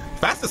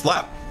 Fastest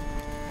lap.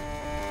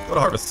 Go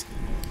to harvest.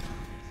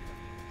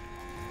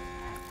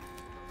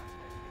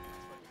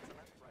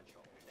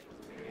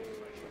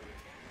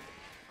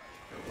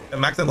 And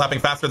Maxon lapping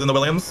faster than the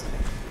Williams.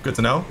 Good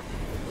to know.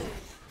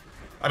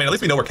 I mean, at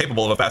least we know we're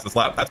capable of a fastest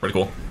lap. That's pretty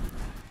cool.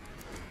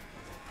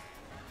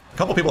 A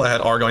couple people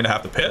ahead are going to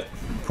have to pit.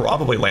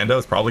 Probably Lando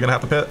is probably going to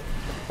have to pit.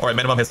 Or at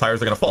minimum, his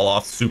tires are going to fall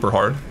off super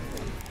hard.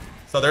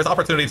 So there's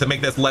opportunity to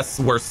make this less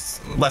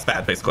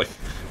bad, basically.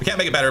 We can't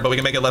make it better, but we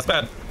can make it less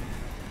bad.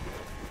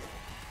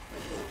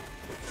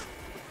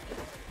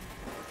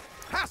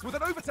 Haas with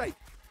an overtake.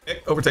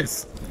 It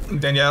overtakes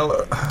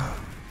Danielle.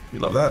 We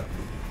love that.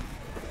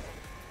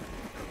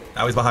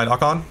 Now he's behind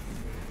Ocon.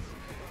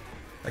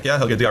 Heck yeah,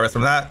 he'll get DRS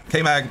from that.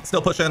 K-Mag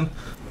still pushing,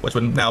 which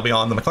would now be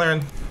on the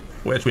McLaren,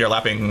 which we are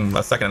lapping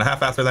a second and a half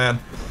faster than.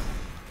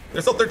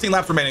 There's still 13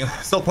 laps remaining.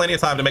 Still plenty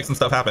of time to make some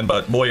stuff happen,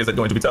 but boy, is it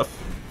going to be tough.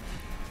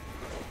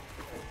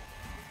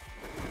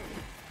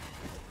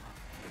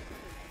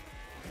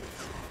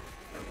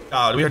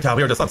 God, we are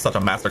just on such a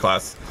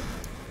masterclass.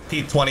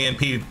 P20 and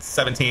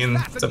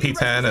P17 to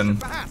P10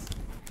 and...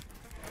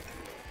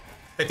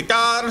 Safety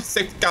car,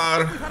 safety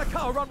car. We've had a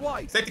car run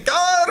wide. Safety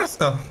cars!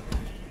 No.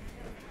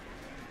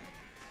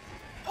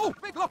 Oh,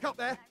 big lock up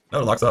there. No,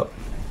 it locks up.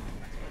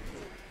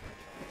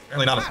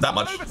 Apparently not that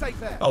much. Overtake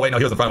there. Oh wait, no,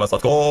 he was in front of us.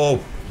 Let's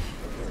go.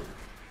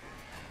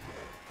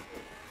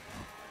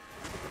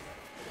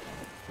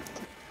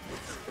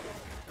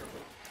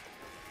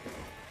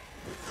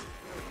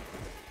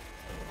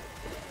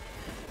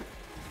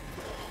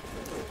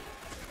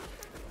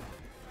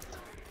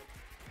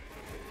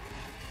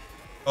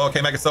 Oh,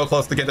 K-Mag is so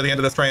close to get to the end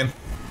of this train.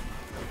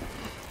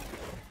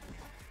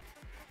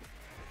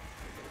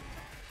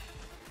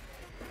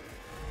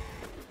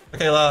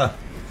 Okay,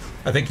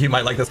 I think you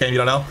might like this game. You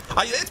don't know.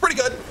 It's pretty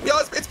good. You know,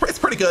 it's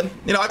pretty good.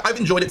 You know, I've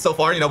enjoyed it so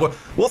far. You know,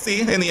 we'll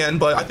see in the end.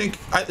 But I think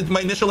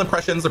my initial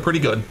impressions are pretty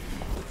good.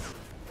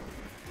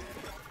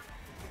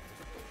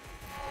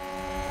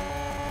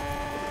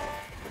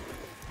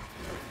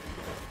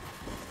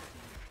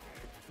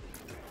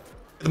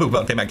 Get the move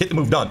done, K-Man. Get the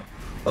move done.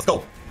 Let's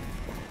go.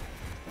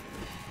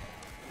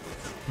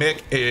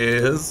 Mick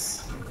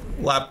is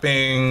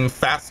lapping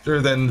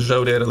faster than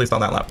Joe did, at least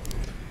on that lap.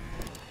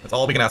 That's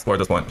all we can ask for at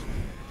this point.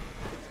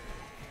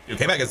 Dude,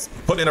 K-Mag is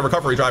putting in a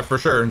recovery drive for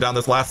sure down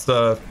this last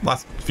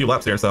few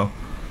laps here, so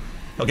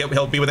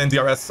he'll be within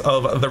DRS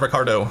of the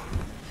Ricardo.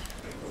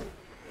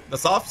 The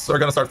softs are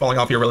going to start falling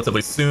off here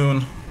relatively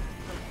soon.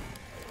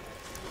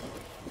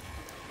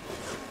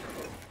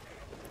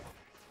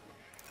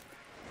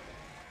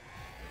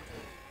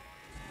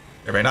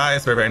 Very, very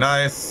nice, very, very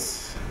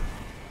nice.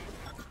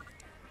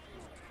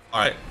 All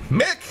right,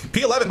 Mick,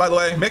 P11 by the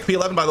way. Mick,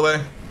 P11 by the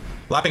way.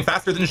 Lapping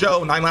faster than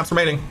Joe, 9 laps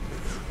remaining.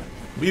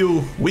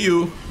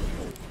 Wee-oo.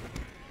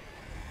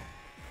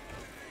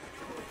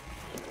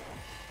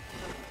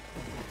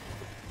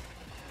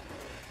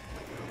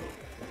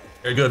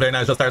 Very good, very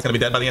nice. Joe Stire's gonna be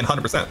dead by the end,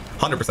 100%,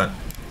 100%.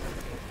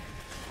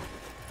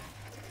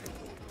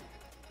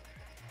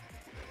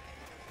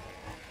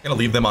 Gonna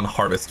leave them on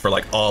harvest for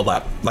like all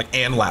lap, like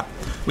and lap.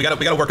 We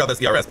gotta work out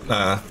this ERS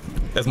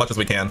as much as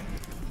we can.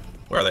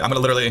 Where are they? I'm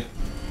gonna literally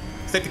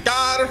safety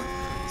car.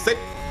 Safe.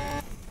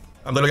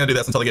 I'm literally gonna do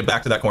this until they get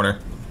back to that corner.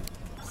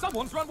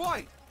 Someone's run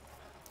wide.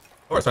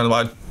 Of course, run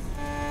wide.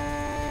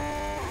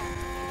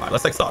 All right,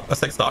 let's take stock.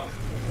 Let's take stock.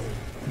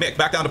 Mick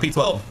back down to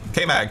P12.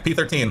 K-Mag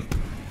P13,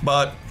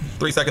 but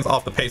 3 seconds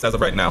off the pace as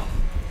of right now.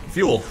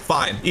 Fuel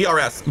fine.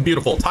 ERS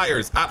beautiful.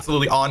 Tires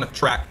absolutely on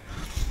track.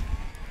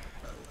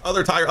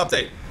 Other tire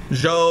update.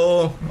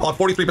 Joe on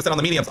 43% on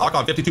the mediums,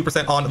 Ocon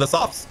 52% on the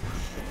softs.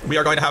 We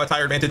are going to have a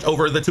tire advantage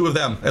over the two of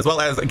them, as well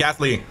as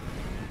Gasly.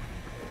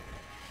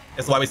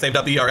 That's why we saved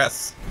up the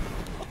ERS.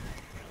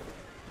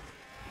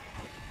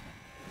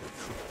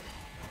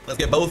 Let's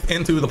get both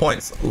into the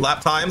points.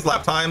 Lap times.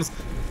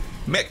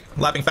 Mick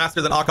lapping faster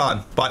than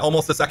Ocon by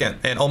almost a second,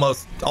 and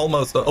almost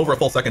over a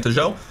full second to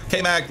Joe.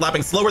 K-Mag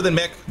lapping slower than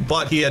Mick,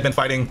 but he had been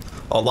fighting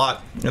a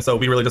lot, and so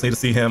we really just need to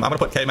see him. I'm gonna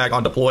put K-Mag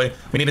on deploy.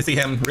 We need to see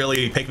him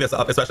really pick this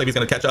up, especially if he's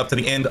gonna catch up to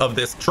the end of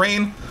this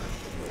train.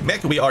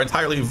 Mick, we are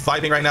entirely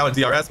vibing right now at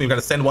DRS. We're gonna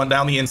send one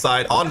down the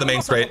inside on the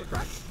main straight,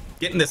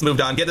 getting this move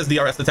done, get this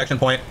DRS detection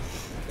point,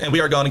 and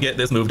we are going to get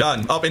this move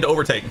done. Up into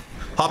overtake,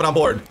 hopping on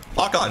board.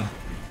 Ocon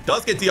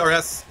does get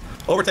DRS.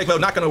 Overtake mode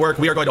not going to work.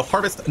 We are going to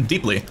harvest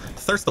deeply,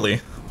 thirstily,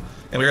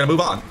 and we're going to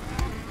move on.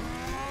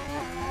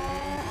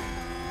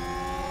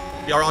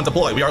 We are on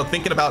deploy. We are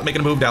thinking about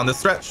making a move down this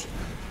stretch.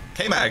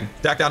 K-Mag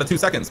back down to 2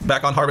 seconds.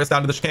 Back on harvest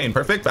down to the chicane.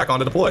 Perfect. Back on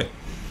to deploy.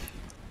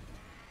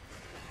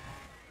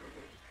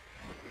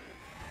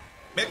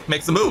 Mick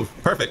makes the move.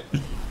 Perfect.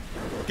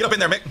 Get up in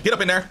there, Mick. Get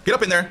up in there. Get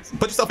up in there.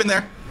 Put yourself in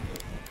there.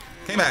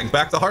 K-Mag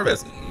back to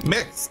harvest.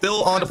 Mick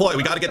still on deploy.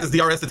 We got to get this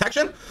DRS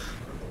detection.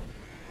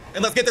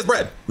 And let's get this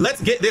bread.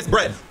 Let's get this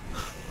bread.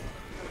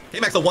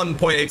 K-Mag's a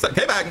 1.8 second.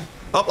 K-Mag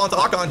up onto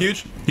Ocon.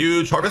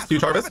 Huge harvest.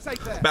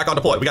 Back on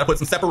deploy. We got to put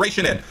some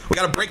separation in. We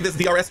got to break this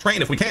DRS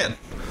train if we can.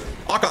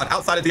 Ocon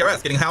outside of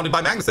DRS, getting hounded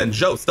by Magnussen.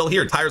 Joe still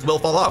here. Tires will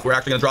fall off. We're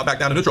actually going to drop back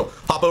down to neutral.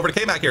 Hop over to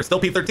K-Mag here. Still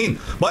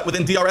P13, but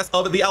within DRS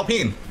of the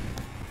Alpine.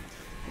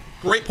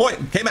 Great point.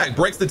 K-Mag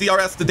breaks the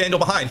DRS to Daniel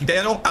behind.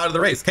 Daniel out of the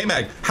race.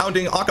 K-Mag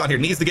hounding Ocon here.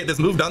 Needs to get this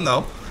move done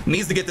though.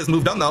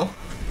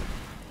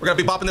 We're going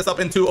to be bopping this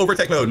up into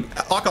overtake mode.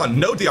 Ocon,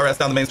 no DRS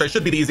down the main straight.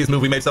 Should be the easiest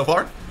move we made so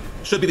far.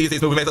 So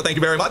thank you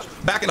very much.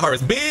 Back into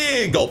harvest.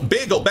 Big gulp,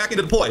 back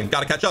into deploy.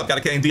 Got to catch up.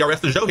 Got to gain DRS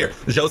to Joe here.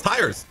 Joe's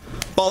tires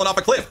falling off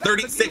a cliff.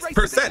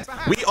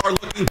 36%. We are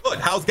looking good.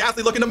 How's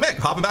Gasly looking to Mick?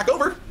 Hopping back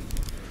over.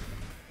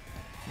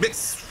 Mick's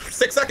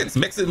 6 seconds.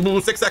 Mick's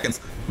 6 seconds.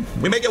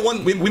 We may get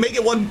one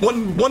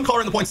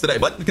car in the points today,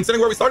 but considering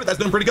where we started, that's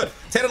doing pretty good.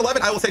 10 and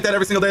 11, I will take that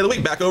every single day of the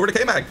week. Back over to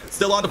K-Mag.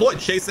 Still on deploy.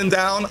 Chasing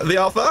down the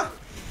Alpha.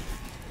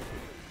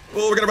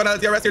 Oh, we're going to run out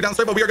of DRS here down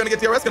straight, but we are going to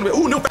get DRS.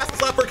 Ooh, new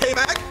fastest lap for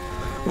K-Mag.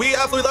 We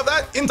absolutely love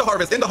that. Into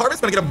harvest. Going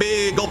to get a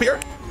big gulp here.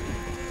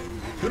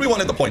 Who do we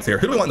want in the points here?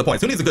 Who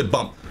needs a good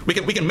bump? We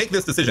can make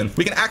this decision.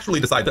 We can actually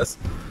decide this.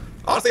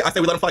 Honestly, I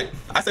say we let him fight.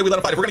 If we're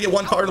going to get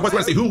one car in the points,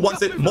 we're going to see who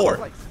wants it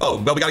more. Oh,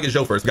 well, we got to get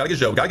Joe first. Gotta get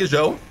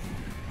Joe.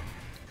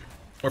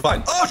 We're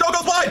fine. Oh, Joe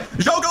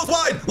goes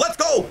wide. Let's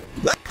go.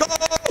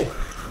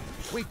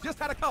 We just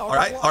had a car.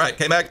 All right.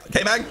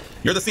 K-Mag,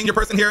 you're the senior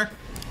person here.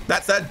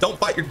 That said, don't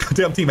fight your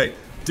goddamn teammate.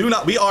 Do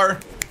not. We are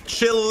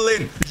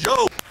chilling.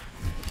 Joe.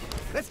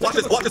 Watch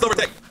this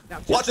overtake.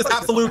 Watch this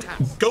absolute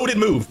goated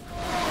move.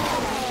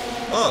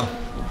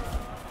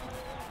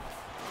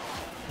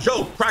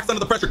 Joe cracks under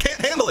the pressure. Can't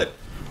handle it.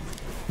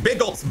 Big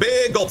gulps.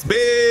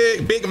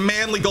 Big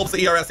manly gulps of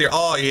ERS here.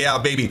 Oh, yeah,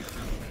 baby.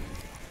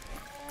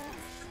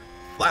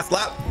 Last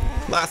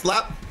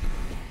lap.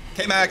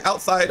 K-Mag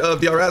outside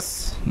of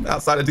DRS.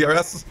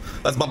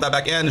 Let's bump that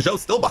back in.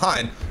 Joe's still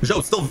behind.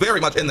 Joe's still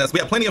very much in this. We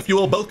have plenty of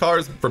fuel, both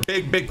cars, for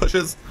big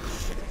pushes.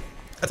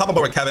 Let's hop on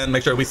board with Kevin.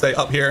 Make sure we stay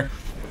up here.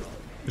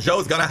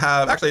 Zhou's gonna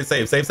have actually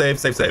save.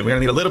 We're gonna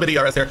need a little bit of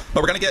DRS here,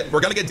 but we're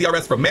gonna get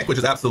DRS from Mick, which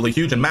is absolutely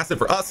huge and massive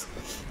for us.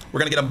 We're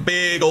gonna get a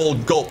big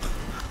old gulp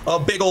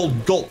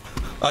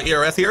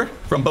ERS here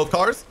from both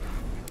cars.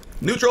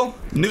 Neutral.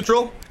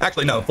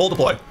 Actually, no, full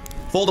deploy.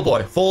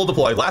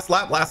 Last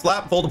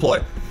lap, full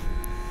deploy.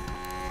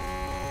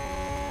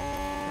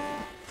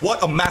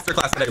 What a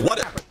masterclass today. What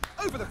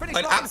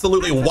an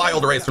absolutely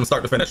wild race from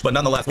start to finish, but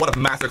nonetheless, what a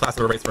masterclass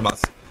of a race from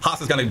us.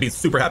 Haas is going to be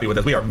super happy with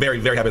this. We are very,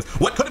 very happy with this.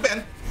 What could have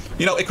been,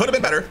 you know, it could have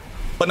been better,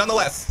 but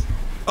nonetheless.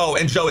 Oh,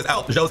 and Zhou is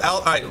out. Zhou's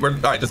out. All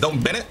right, just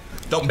don't bend it.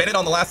 Don't bend it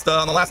on the last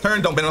turn.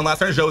 Don't bend it on the last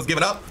turn. Zhou is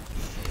giving up.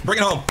 Bring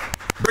it home.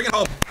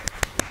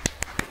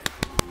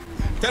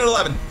 10 and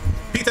 11.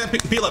 P10,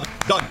 P11.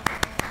 Done.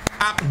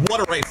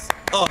 What a race.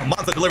 Oh,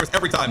 Monza delivers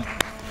every time.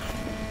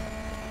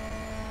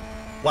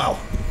 Wow.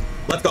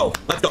 Let's go.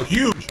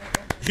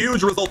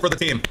 Huge result for the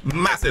team.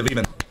 Massive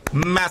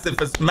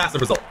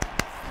result.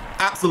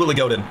 Absolutely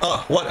goated.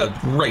 Oh, what a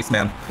race,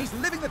 man. He's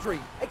living the dream.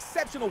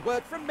 Exceptional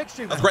work from Mick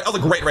Schumacher. That was a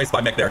great race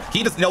by Mick there.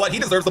 He just, you know what? He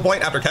deserves the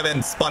point after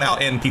Kevin spun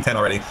out in P10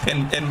 already.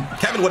 And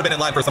Kevin would have been in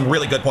line for some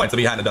really good points if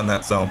he hadn't done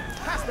that. So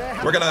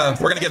we're gonna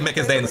give Mick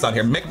his day in the sun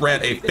here. Mick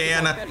ran a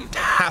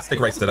fantastic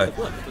race today.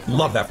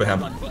 Love that for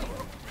him.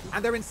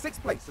 And they're in 6th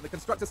place in the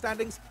constructor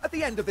standings at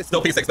the end of this.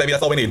 Still P6, baby.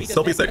 That's all we need.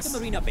 Still P6.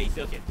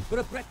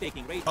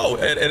 Oh,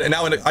 and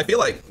now I feel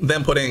like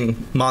them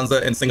putting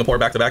Monza and Singapore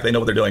back to back, they know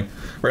what they're doing.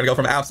 We're gonna go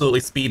from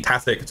absolutely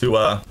speed-tastic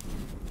to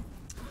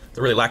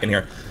really lacking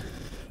here.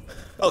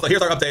 Oh, so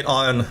here's our update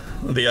on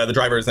the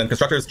drivers and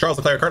constructors. Charles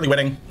Leclerc currently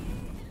winning.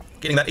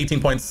 Getting that 18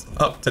 points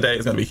up today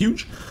is going to be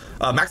huge.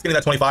 Max getting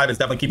that 25 is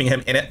definitely keeping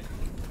him in it.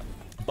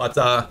 But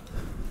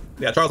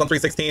yeah, Charles on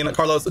 316.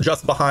 Carlos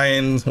just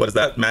behind. What is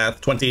that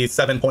math?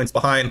 27 points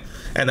behind.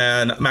 And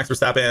then Max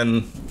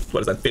Verstappen, what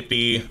is that?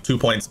 52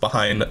 points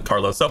behind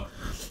Carlos. So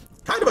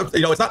kind of a,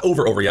 you know, it's not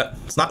over yet.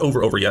 It's not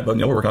over yet, but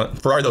you know, we're working on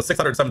it. Ferrari, those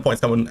 607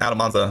 points coming out of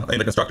Monza in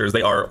the constructors.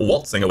 They are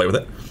waltzing away with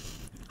it.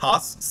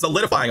 Haas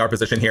solidifying our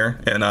position here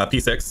in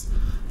P6.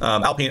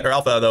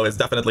 Alpha though is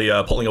definitely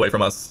pulling away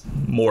from us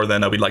more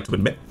than we'd like to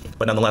admit,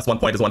 but nonetheless, 1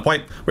 point is 1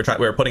 point.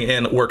 We're putting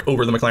in work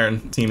over the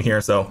McLaren team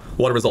here. So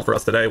what a result for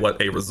us today! What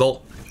a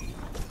result!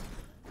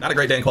 Not a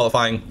great day in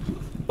qualifying,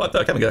 but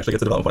Kevin actually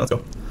gets a development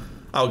point. Let's go.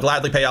 I'll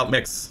gladly pay out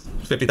Mick's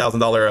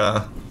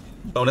 $50,000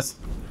 bonus.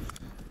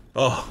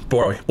 Oh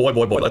boy,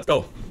 let's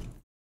go.